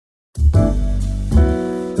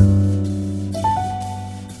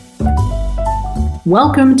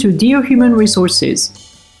Welcome to Dear Human Resources.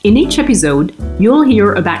 In each episode, you'll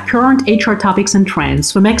hear about current HR topics and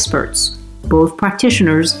trends from experts, both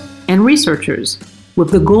practitioners and researchers,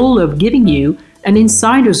 with the goal of giving you an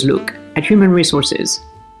insider's look at human resources.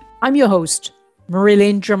 I'm your host,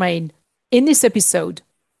 Marilyn Germain. In this episode,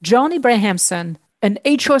 John Abrahamson, an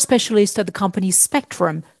HR specialist at the company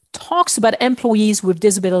Spectrum, talks about employees with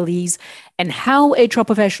disabilities and how HR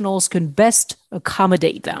professionals can best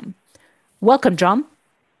accommodate them. Welcome, John.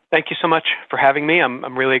 Thank you so much for having me.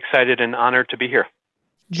 I'm really excited and honored to be here.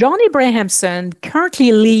 John Abrahamson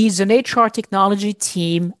currently leads an HR technology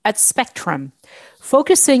team at Spectrum,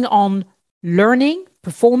 focusing on learning,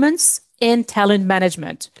 performance, and talent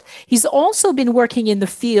management. He's also been working in the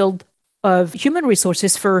field of human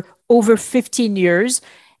resources for over 15 years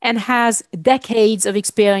and has decades of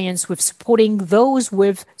experience with supporting those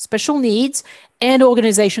with special needs and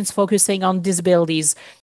organizations focusing on disabilities.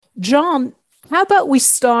 John, how about we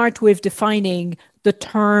start with defining the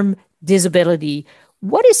term disability?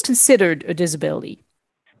 What is considered a disability?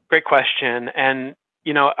 Great question. And,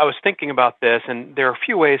 I was thinking about this, and there are a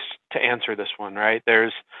few ways to answer this one, right?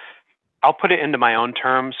 I'll put it into my own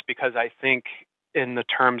terms because I think in the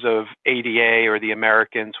terms of ADA or the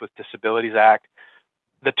Americans with Disabilities Act,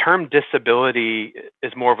 the term disability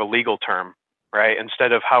is more of a legal term, right?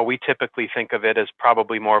 Instead of how we typically think of it as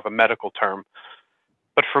probably more of a medical term.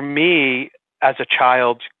 But for me, as a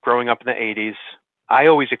child growing up in the 80s, I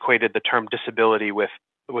always equated the term disability with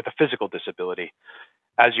a physical disability.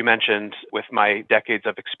 As you mentioned, with my decades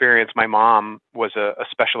of experience, my mom was a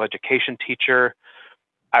special education teacher.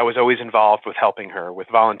 I was always involved with helping her, with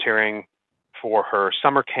volunteering for her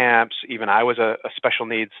summer camps. Even I was a special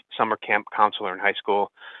needs summer camp counselor in high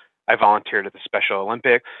school. I volunteered at the Special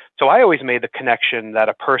Olympics. So I always made the connection that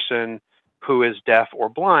a person who is deaf or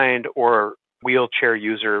blind or wheelchair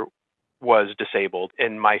user was disabled,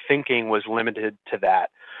 and my thinking was limited to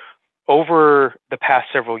that. Over the past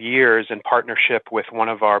several years, in partnership with one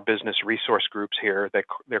of our business resource groups here,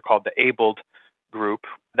 they're called the ABLED group,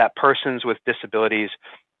 that persons with disabilities,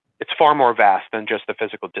 it's far more vast than just the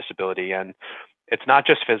physical disability. And it's not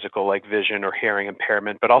just physical, like vision or hearing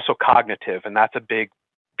impairment, but also cognitive. And that's a big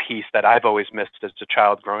piece that I've always missed as a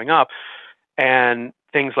child growing up. And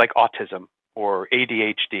things like autism, or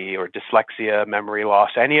ADHD or dyslexia, memory loss,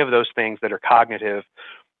 any of those things that are cognitive,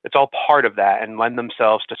 it's all part of that and lend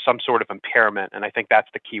themselves to some sort of impairment. And I think that's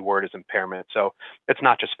the key word, is impairment. So it's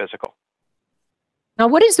not just physical. Now,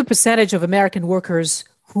 what is the percentage of American workers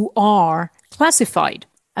who are classified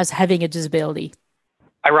as having a disability?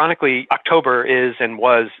 Ironically, October is and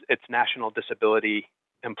was its National Disability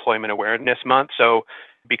Employment Awareness Month. So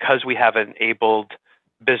because we have an ABLED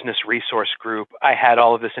business resource group, I had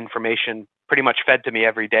all of this information pretty much fed to me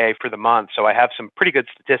every day for the month. So I have some pretty good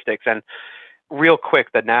statistics. And real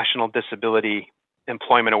quick, the National Disability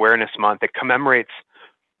Employment Awareness Month, it commemorates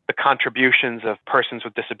the contributions of persons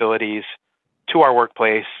with disabilities to our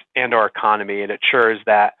workplace and our economy. It ensures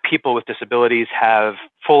that people with disabilities have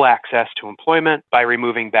full access to employment by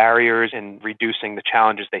removing barriers and reducing the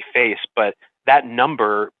challenges they face. But that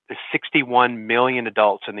number is 61 million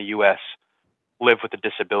adults in the U.S. live with a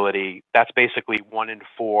disability. That's basically 1 in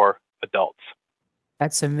 4 adults.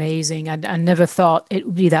 That's amazing. I never thought it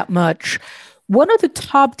would be that much. What are the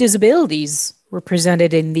top disabilities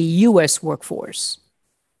represented in the U.S. workforce?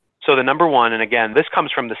 So the number one, and again, this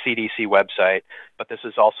comes from the CDC website, but this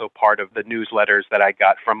is also part of the newsletters that I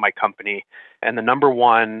got from my company. And the number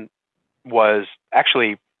one was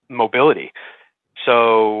actually mobility.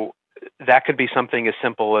 So that could be something as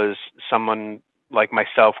simple as someone like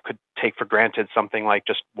myself could take for granted, something like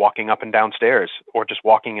just walking up and down stairs or just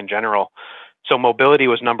walking in general. So mobility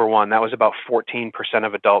was number one. That was about 14%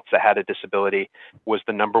 of adults that had a disability, was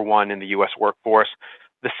the number one in the U.S. workforce.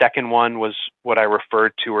 The second one was what I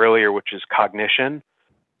referred to earlier, which is cognition.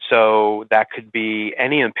 So that could be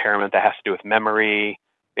any impairment that has to do with memory,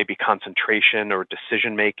 maybe concentration or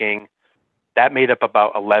decision making. That made up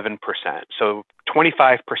about 11%. So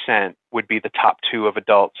 25% would be the top two of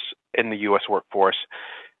adults in the U.S. workforce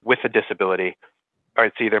with a disability. Or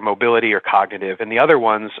it's either mobility or cognitive. And the other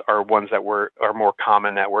ones are ones that are more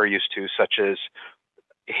common that we're used to, such as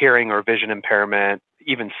hearing or vision impairment,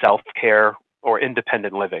 even self-care or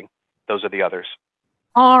independent living. Those are the others.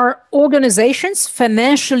 Are organizations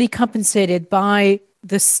financially compensated by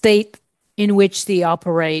the state in which they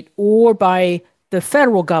operate or by the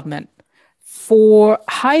federal government for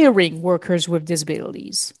hiring workers with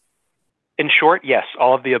disabilities? In short, yes,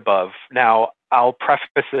 all of the above. Now, I'll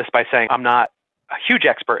preface this by saying I'm not a huge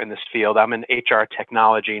expert in this field. I'm in HR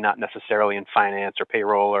technology, not necessarily in finance or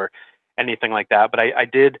payroll or anything like that. But I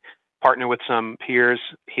did partnered with some peers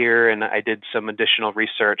here, and I did some additional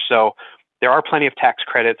research. So there are plenty of tax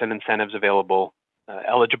credits and incentives available.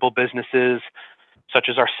 Eligible businesses, such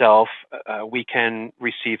as ourselves, we can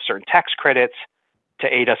receive certain tax credits to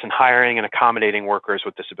aid us in hiring and accommodating workers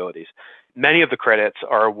with disabilities. Many of the credits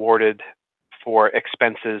are awarded for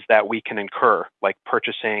expenses that we can incur, like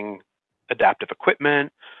purchasing adaptive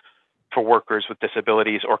equipment for workers with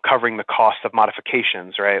disabilities or covering the cost of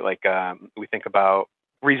modifications, right? Like we think about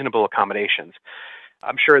reasonable accommodations.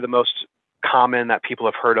 I'm sure the most common that people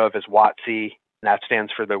have heard of is WOTC. That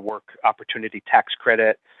stands for the Work Opportunity Tax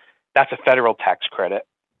Credit. That's a federal tax credit,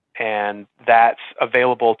 and that's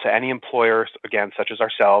available to any employers, again, such as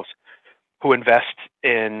ourselves, who invest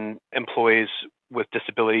in employees with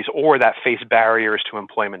disabilities or that face barriers to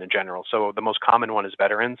employment in general. So the most common one is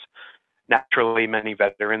veterans. Naturally, many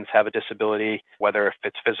veterans have a disability, whether if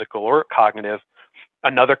it's physical or cognitive.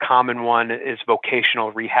 Another common one is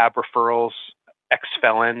vocational rehab referrals,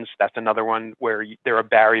 ex-felons. That's another one where there are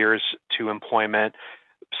barriers to employment.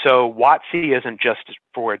 So WOTC isn't just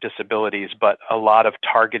for disabilities, but a lot of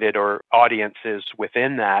targeted or audiences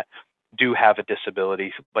within that do have a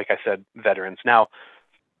disability. Like I said, veterans. Now,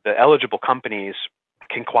 the eligible companies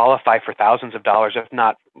can qualify for thousands of dollars, if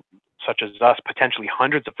not, such as us, potentially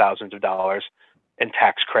hundreds of thousands of dollars in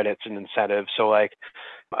tax credits and incentives. So like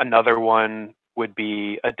another one would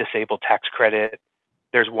be a disabled tax credit.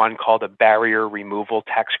 There's one called a barrier removal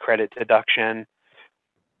tax credit deduction.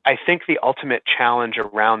 I think the ultimate challenge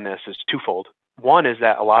around this is twofold. One is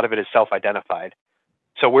that a lot of it is self-identified.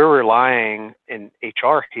 So we're relying in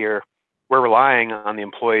HR here, we're relying on the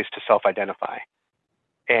employees to self-identify.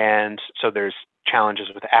 And so there's challenges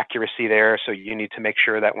with accuracy there. So you need to make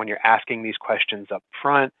sure that when you're asking these questions up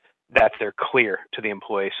front, that they're clear to the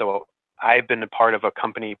employee. So I've been a part of a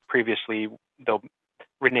company previously, they'll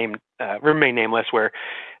remain nameless, where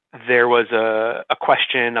there was a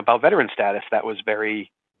question about veteran status that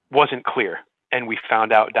wasn't clear. And we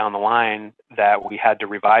found out down the line that we had to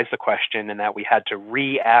revise the question and that we had to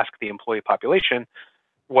re-ask the employee population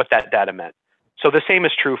what that data meant. So the same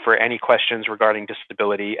is true for any questions regarding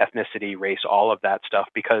disability, ethnicity, race, all of that stuff,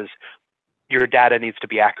 because your data needs to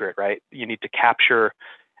be accurate, right? You need to capture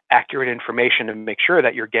accurate information and make sure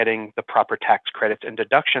that you're getting the proper tax credits and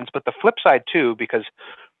deductions. But the flip side too, because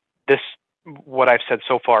what I've said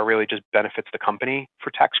so far really just benefits the company for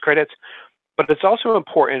tax credits, but it's also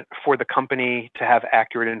important for the company to have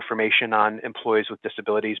accurate information on employees with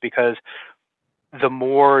disabilities, because the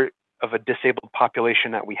more of a disabled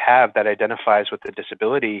population that we have that identifies with a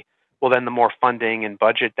disability, well, then the more funding and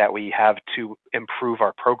budget that we have to improve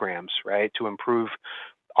our programs, right? To improve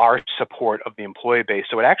our support of the employee base.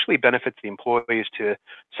 So it actually benefits the employees to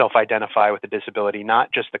self-identify with a disability,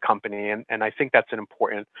 not just the company. And I think that's an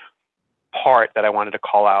important part that I wanted to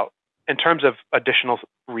call out. In terms of additional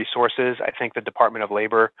resources, I think the Department of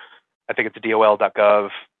Labor, I think it's dol.gov,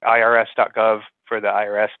 irs.gov for the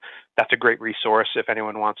IRS. That's a great resource if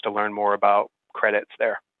anyone wants to learn more about credits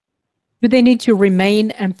there. Do they need to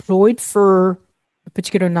remain employed for a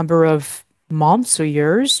particular number of months or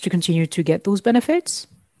years to continue to get those benefits?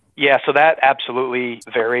 Yeah, so that absolutely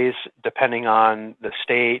varies depending on the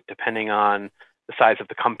state, depending on the size of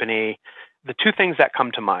the company. The two things that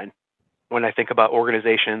come to mind when I think about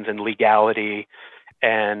organizations and legality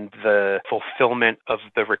and the fulfillment of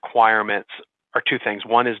the requirements are two things.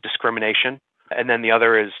 One is discrimination, and then the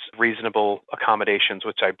other is reasonable accommodations,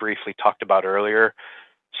 which I briefly talked about earlier.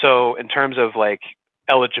 So in terms of like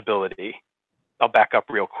eligibility, I'll back up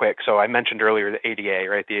real quick. So I mentioned earlier the ADA,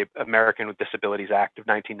 right? The American with Disabilities Act of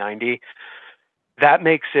 1990. That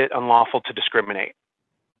makes it unlawful to discriminate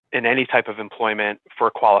in any type of employment for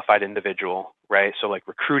a qualified individual, right? So like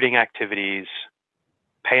recruiting activities,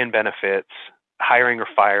 pay and benefits, hiring or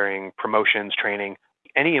firing, promotions, training,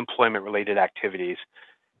 any employment related activities.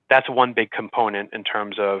 That's one big component in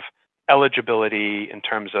terms of eligibility, in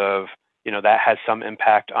terms of, that has some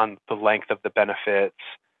impact on the length of the benefits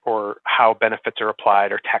or how benefits are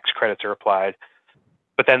applied or tax credits are applied.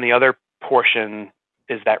 But then the other portion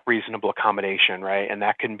is that reasonable accommodation, right? And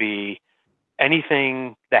that can be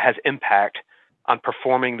anything that has impact on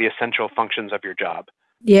performing the essential functions of your job.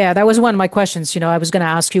 Yeah, that was one of my questions. I was going to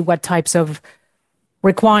ask you what types of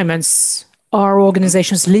requirements are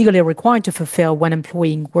organizations legally required to fulfill when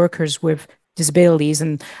employing workers with disabilities.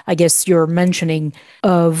 And I guess your mentioning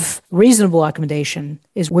of reasonable accommodation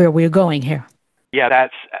is where we're going here. Yeah,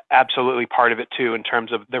 that's absolutely part of it too, in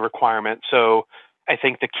terms of the requirement. So I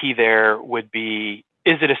think the key there would be,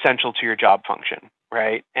 is it essential to your job function,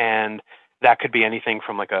 right? And that could be anything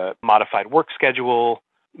from like a modified work schedule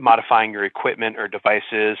modifying your equipment or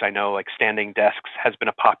devices. I know like standing desks has been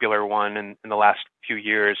a popular one in the last few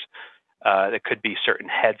years. It could be certain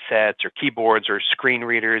headsets or keyboards or screen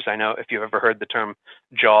readers. I know if you've ever heard the term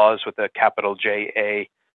JAWS with a capital JAWS,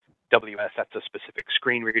 that's a specific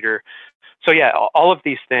screen reader. So yeah, all of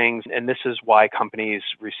these things, and this is why companies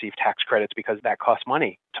receive tax credits, because that costs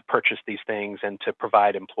money to purchase these things and to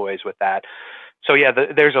provide employees with that. So yeah,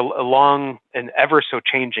 there's a long and ever so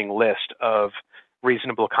changing list of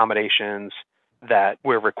reasonable accommodations that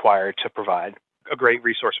we're required to provide. A great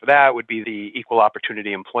resource for that would be the Equal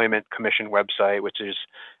Opportunity Employment Commission website, which is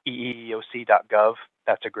eeoc.gov.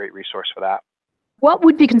 That's a great resource for that. What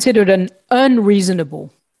would be considered an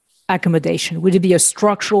unreasonable accommodation? Would it be a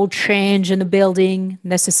structural change in the building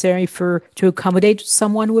necessary to accommodate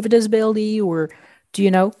someone with a disability, or do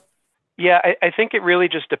you know? Yeah, I think it really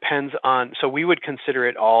just depends on, so we would consider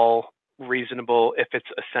it all reasonable if it's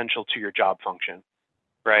essential to your job function,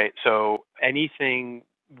 right? So anything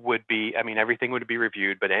would be, I mean, everything would be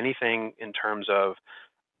reviewed, but anything in terms of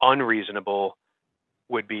unreasonable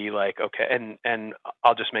would be like, okay, and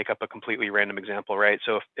I'll just make up a completely random example, right?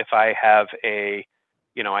 So if I have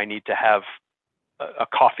I need to have a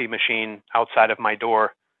coffee machine outside of my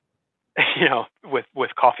door, with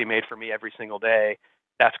coffee made for me every single day,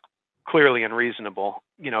 that's clearly unreasonable,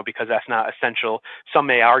 because that's not essential. Some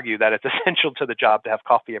may argue that it's essential to the job to have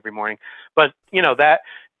coffee every morning, but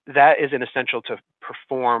that isn't essential to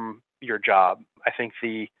perform your job. I think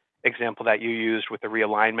the example that you used with the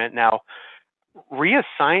realignment, now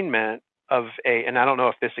reassignment and I don't know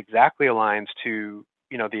if this exactly aligns to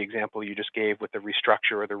the example you just gave with the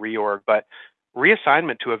restructure or the reorg, but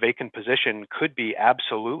reassignment to a vacant position could be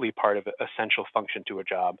absolutely part of an essential function to a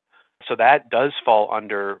job. So that does fall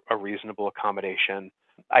under a reasonable accommodation.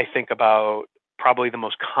 I think about probably the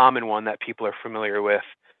most common one that people are familiar with,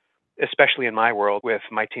 especially in my world, with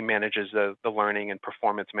my team manages the learning and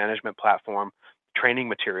performance management platform, training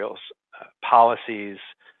materials, policies,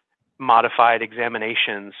 modified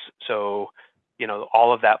examinations. So,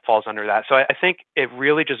 all of that falls under that. So I think it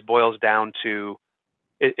really just boils down to,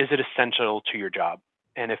 is it essential to your job?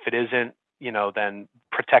 And if it isn't, then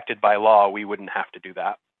protected by law, we wouldn't have to do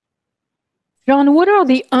that. John, what are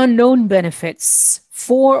the unknown benefits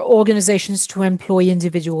for organizations to employ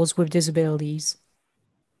individuals with disabilities?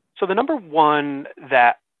 So the number one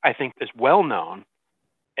that I think is well known,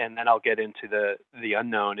 and then I'll get into the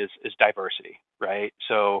unknown, is diversity, right?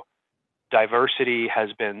 So diversity has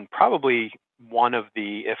been probably one of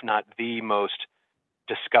the, if not the most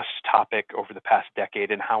discussed topic over the past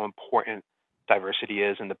decade, and how important diversity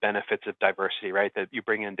is and the benefits of diversity, right? That you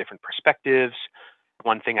bring in different perspectives.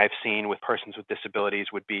 One thing I've seen with persons with disabilities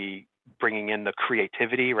would be bringing in the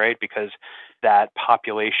creativity, right? Because that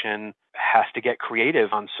population has to get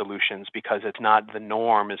creative on solutions because it's not the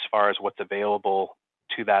norm as far as what's available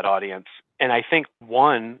to that audience. And I think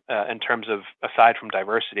one, in terms of, aside from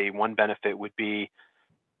diversity, one benefit would be,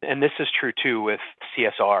 and this is true too with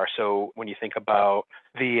CSR. So when you think about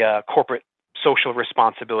the corporate social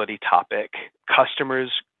responsibility topic,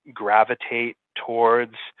 customers gravitate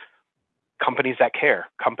towards companies that care,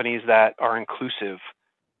 companies that are inclusive.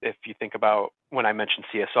 If you think about when I mentioned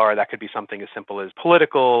CSR, that could be something as simple as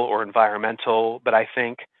political or environmental, but I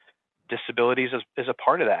think disabilities is a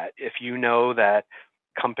part of that. If you know that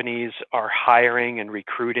companies are hiring and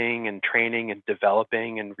recruiting and training and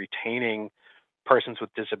developing and retaining persons with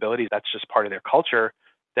disabilities, that's just part of their culture,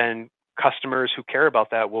 then customers who care about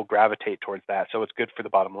that will gravitate towards that. So it's good for the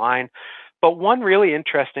bottom line. But one really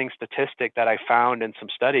interesting statistic that I found in some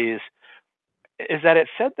studies is that it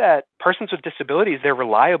said that persons with disabilities, they're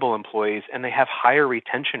reliable employees and they have higher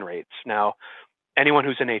retention rates. Now, anyone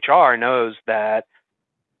who's in HR knows that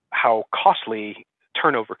how costly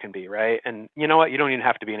turnover can be, right? And you know what? You don't even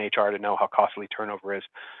have to be in HR to know how costly turnover is.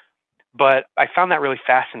 But I found that really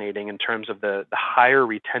fascinating in terms of the higher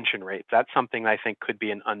retention rates. That's something I think could be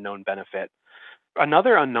an unknown benefit.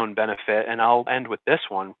 Another unknown benefit, and I'll end with this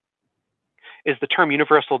one, is the term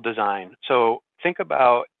universal design. So think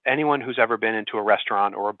about anyone who's ever been into a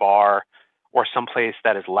restaurant or a bar or someplace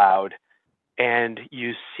that is loud, and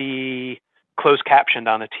you see closed captioned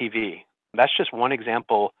on a TV. That's just one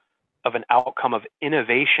example of an outcome of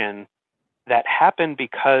innovation that happened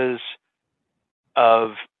because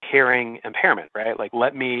of hearing impairment, right? Like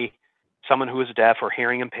someone who is deaf or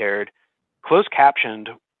hearing impaired, closed captioned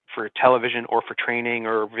for television or for training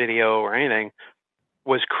or video or anything,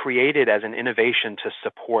 was created as an innovation to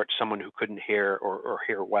support someone who couldn't hear or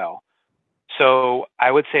hear well. So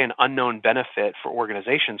I would say an unknown benefit for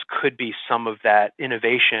organizations could be some of that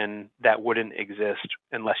innovation that wouldn't exist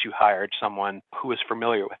unless you hired someone who is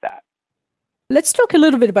familiar with that. Let's talk a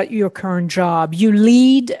little bit about your current job. You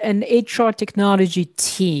lead an HR technology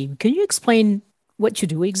team. Can you explain what you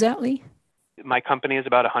do exactly? My company is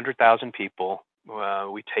about 100,000 people.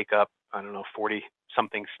 We take up, 40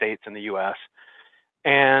 something states in the US.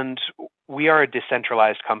 And we are a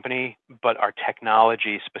decentralized company, but our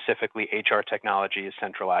technology, specifically HR technology, is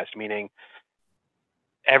centralized, meaning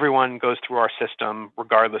everyone goes through our system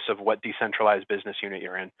regardless of what decentralized business unit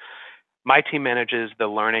you're in. My team manages the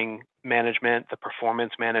learning management, the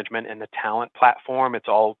performance management, and the talent platform. It's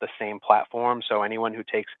all the same platform. So anyone who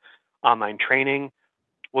takes online training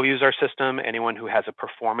will use our system. Anyone who has a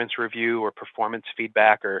performance review or performance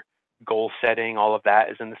feedback or goal setting, all of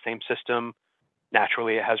that is in the same system.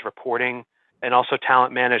 Naturally, it has reporting and also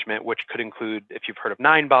talent management, which could include, if you've heard of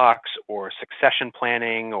Ninebox or succession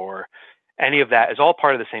planning or any of that, is all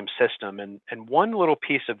part of the same system. And one little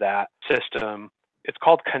piece of that system, it's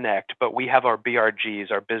called Connect, but we have our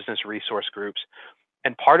BRGs, our business resource groups.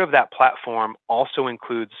 And part of that platform also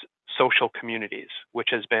includes social communities, which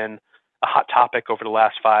has been a hot topic over the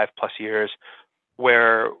last 5+ years,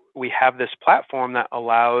 where we have this platform that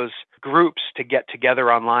allows groups to get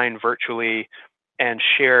together online virtually and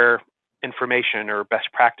share information or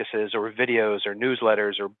best practices or videos or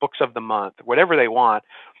newsletters or books of the month, whatever they want.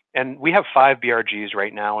 And we have 5 BRGs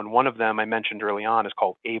right now. And one of them I mentioned early on is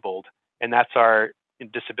called Abled. And that's our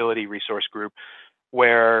disability resource group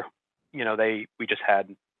where, we just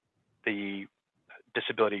had the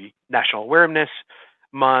Disability National Awareness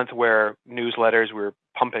Month where newsletters, we're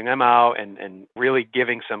pumping them out and really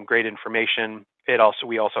giving some great information.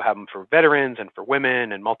 We also have them for veterans and for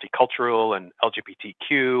women and multicultural and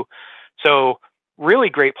LGBTQ. So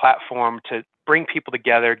really great platform to bring people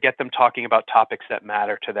together, get them talking about topics that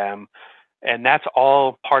matter to them. And that's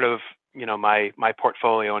all part of, my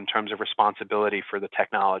portfolio in terms of responsibility for the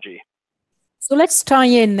technology. So let's tie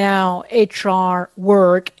in now HR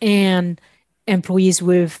work and employees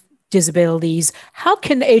with disabilities. How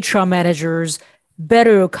can HR managers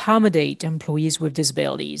better accommodate employees with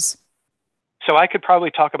disabilities? So I could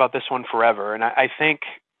probably talk about this one forever. And I think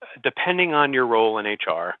depending on your role in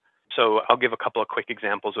HR, so I'll give a couple of quick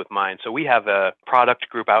examples with mine. So we have a product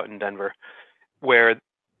group out in Denver where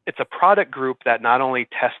it's a product group that not only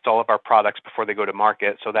tests all of our products before they go to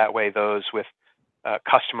market, so that way those with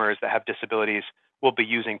customers that have disabilities will be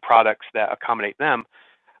using products that accommodate them,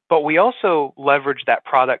 but we also leverage that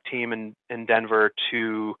product team in Denver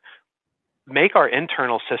to make our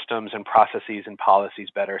internal systems and processes and policies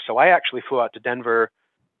better. So I actually flew out to Denver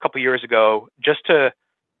a couple years ago just to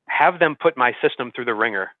have them put my system through the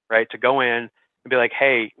ringer, right? To go in and be like,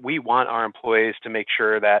 hey, we want our employees to make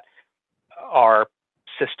sure that our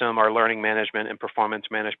system, our learning management and performance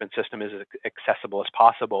management system is as accessible as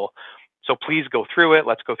possible. So please go through it.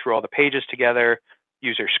 Let's go through all the pages together,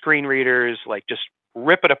 use your screen readers, just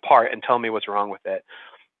rip it apart and tell me what's wrong with it.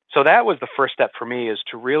 So that was the first step for me, is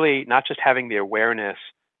to really not just having the awareness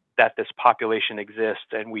that this population exists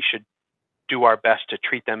and we should do our best to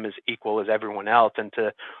treat them as equal as everyone else and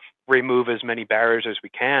to remove as many barriers as we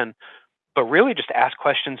can, but really just ask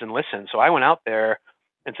questions and listen. So I went out there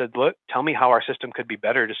and said, look, tell me how our system could be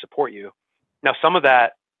better to support you. Now, some of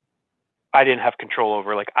that I didn't have control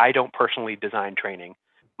over. I don't personally design training.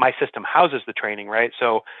 My system houses the training, right?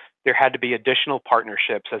 So there had to be additional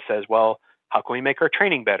partnerships that says, well, how can we make our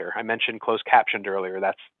training better? I mentioned closed captioned earlier.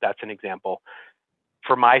 That's an example.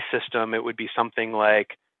 For my system, it would be something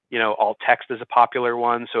like, alt text is a popular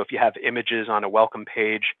one. So if you have images on a welcome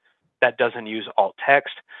page that doesn't use alt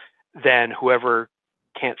text, then whoever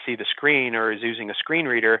can't see the screen or is using a screen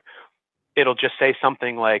reader, it'll just say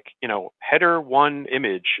something like, header 1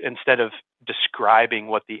 image instead of describing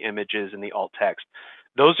what the image is in the alt text.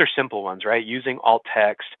 Those are simple ones, right? Using alt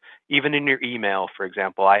text, even in your email, for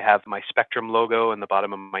example, I have my Spectrum logo in the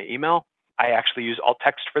bottom of my email. I actually use alt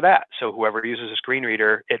text for that. So whoever uses a screen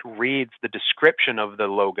reader, it reads the description of the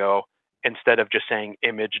logo instead of just saying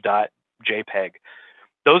image.jpg.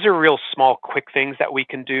 Those are real small, quick things that we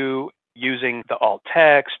can do using the alt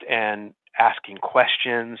text and asking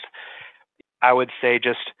questions. I would say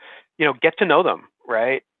just, get to know them,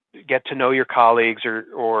 right? Get to know your colleagues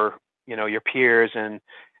or your peers. And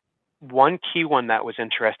one key one that was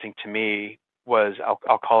interesting to me was,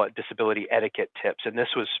 I'll call it disability etiquette tips. And this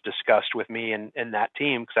was discussed with me and that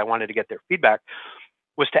team because I wanted to get their feedback,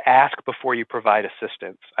 was to ask before you provide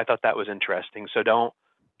assistance. I thought that was interesting. So don't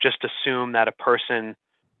just assume that a person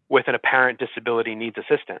with an apparent disability needs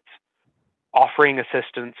assistance. Offering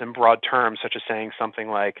assistance in broad terms, such as saying something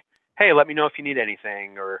like, hey, let me know if you need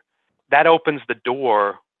anything, or that opens the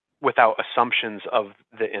door without assumptions of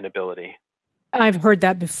the inability. I've heard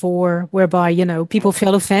that before, whereby, people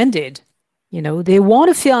feel offended. They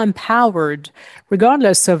want to feel empowered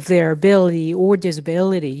regardless of their ability or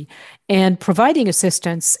disability, and providing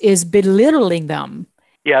assistance is belittling them.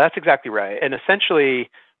 Yeah, that's exactly right. And essentially,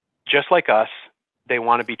 just like us, they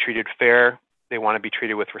want to be treated fair. They want to be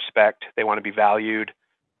treated with respect. They want to be valued.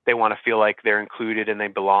 They want to feel like they're included and they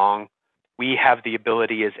belong. We have the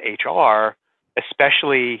ability as HR,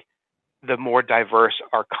 especially the more diverse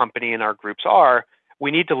our company and our groups are,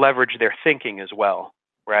 we need to leverage their thinking as well,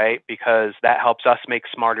 right? Because that helps us make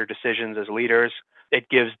smarter decisions as leaders. It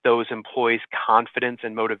gives those employees confidence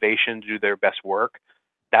and motivation to do their best work.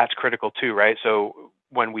 That's critical too, right? So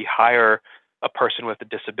when we hire a person with a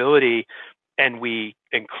disability and we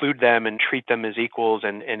include them and treat them as equals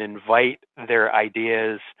and invite their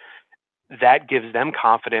ideas, that gives them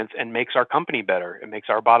confidence and makes our company better. It makes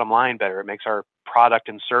our bottom line better. It makes our product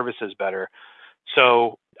and services better.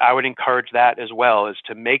 So I would encourage that as well, is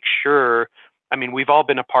to make sure, we've all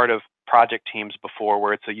been a part of project teams before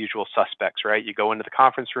where it's the usual suspects, right? You go into the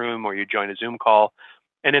conference room or you join a Zoom call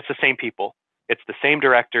and it's the same people. It's the same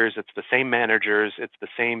directors, it's the same managers, it's the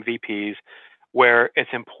same VPs, where it's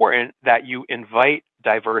important that you invite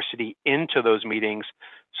diversity into those meetings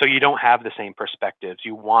so you don't have the same perspectives.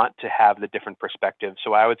 You want to have the different perspectives.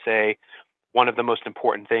 So I would say one of the most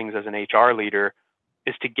important things as an HR leader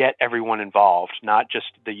is to get everyone involved, not just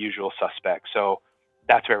the usual suspects. So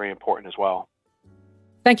that's very important as well.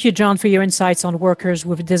 Thank you, John, for your insights on workers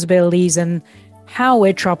with disabilities and how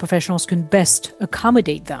HR professionals can best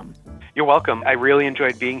accommodate them. You're welcome. I really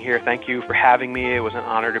enjoyed being here. Thank you for having me. It was an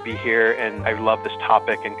honor to be here, and I love this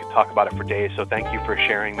topic and could talk about it for days. So thank you for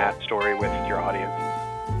sharing that story with your audience.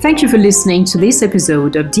 Thank you for listening to this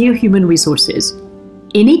episode of Dear Human Resources.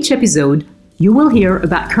 In each episode, you will hear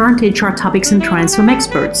about current HR topics and trends from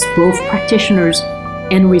experts, both practitioners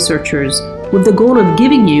and researchers, with the goal of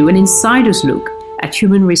giving you an insider's look at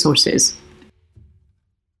human resources.